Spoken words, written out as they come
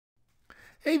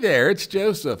Hey there, it's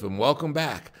Joseph, and welcome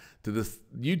back to this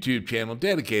YouTube channel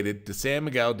dedicated to San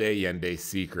Miguel de Allende's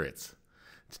secrets.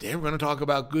 Today we're going to talk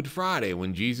about Good Friday,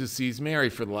 when Jesus sees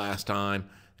Mary for the last time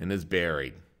and is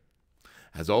buried.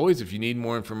 As always, if you need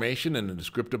more information, in the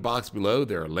descriptive box below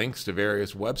there are links to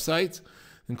various websites,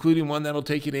 including one that'll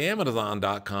take you to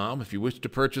Amazon.com if you wish to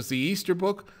purchase the Easter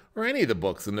book or any of the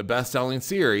books in the best-selling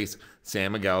series,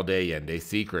 San Miguel de Allende's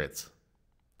Secrets.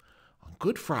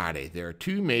 Good Friday, there are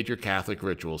two major Catholic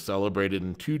rituals celebrated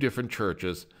in two different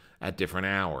churches at different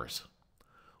hours.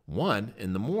 One,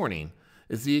 in the morning,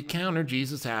 is the encounter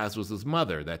Jesus has with his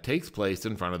mother that takes place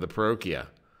in front of the parochia.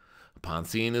 Upon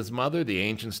seeing his mother, the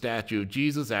ancient statue of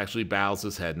Jesus actually bows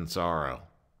his head in sorrow.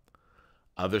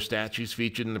 Other statues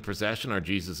featured in the procession are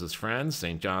Jesus' friends,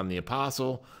 St. John the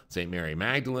Apostle, St. Mary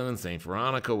Magdalene, and St.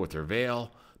 Veronica with her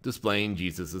veil, displaying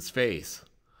Jesus' face.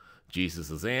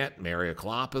 Jesus' aunt, Mary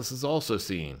Clopas, is also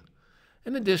seen.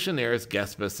 In addition, there is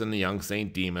Gespus and the young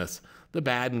Saint Demas, the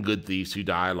bad and good thieves who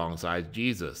die alongside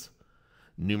Jesus.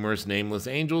 Numerous nameless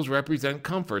angels represent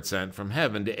comfort sent from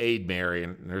heaven to aid Mary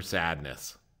in her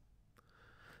sadness.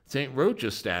 St.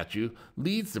 Rocha's statue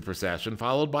leads the procession,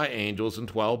 followed by angels and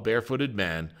 12 barefooted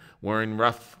men wearing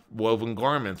rough woven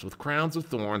garments with crowns of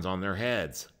thorns on their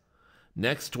heads.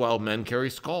 Next, 12 men carry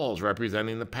skulls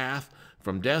representing the path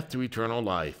from death to eternal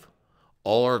life.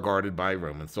 All are guarded by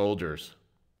Roman soldiers.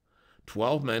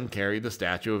 12 men carry the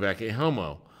statue of Ecce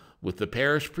Homo, with the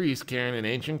parish priest carrying an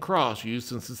ancient cross used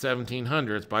since the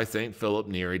 1700s by St. Philip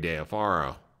Neri de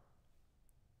Faro.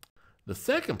 The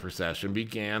second procession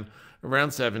began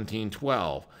around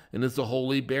 1712 and is the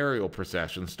Holy Burial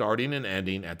Procession, starting and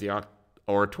ending at the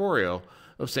oratorio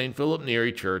of St. Philip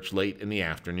Neri Church late in the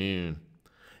afternoon.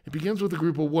 It begins with a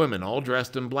group of women all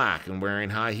dressed in black and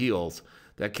wearing high heels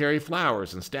that carry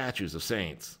flowers and statues of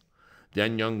saints.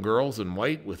 Then young girls in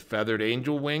white with feathered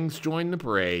angel wings join the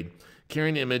parade,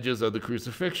 carrying images of the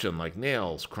crucifixion like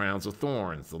nails, crowns of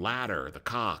thorns, the ladder, the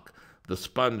cock, the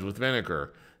sponge with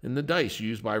vinegar, and the dice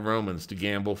used by Romans to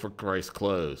gamble for Christ's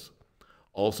clothes.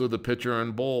 Also, the pitcher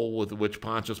and bowl with which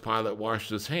Pontius Pilate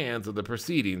washed his hands of the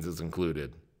proceedings is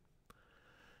included.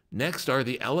 Next are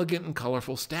the elegant and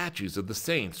colorful statues of the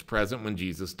saints present when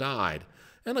Jesus died,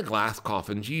 and a glass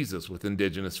coffin Jesus with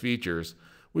indigenous features,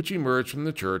 which emerged from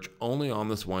the church only on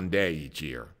this one day each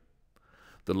year.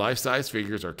 The life-size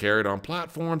figures are carried on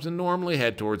platforms and normally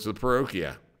head towards the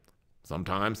parochia.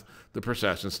 Sometimes the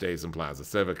procession stays in Plaza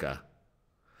Civica.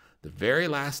 The very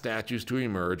last statues to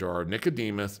emerge are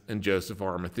Nicodemus and Joseph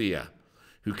Arimathea,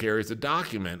 who carries a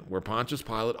document where Pontius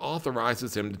Pilate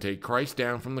authorizes him to take Christ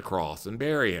down from the cross and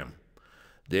bury him.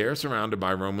 They are surrounded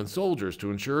by Roman soldiers to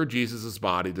ensure Jesus'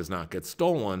 body does not get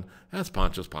stolen, as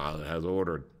Pontius Pilate has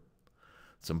ordered.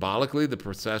 Symbolically, the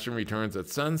procession returns at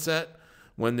sunset,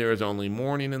 when there is only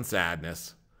mourning and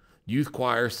sadness. Youth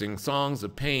choirs sing songs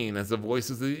of pain as the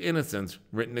voices of the innocents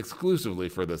written exclusively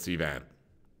for this event.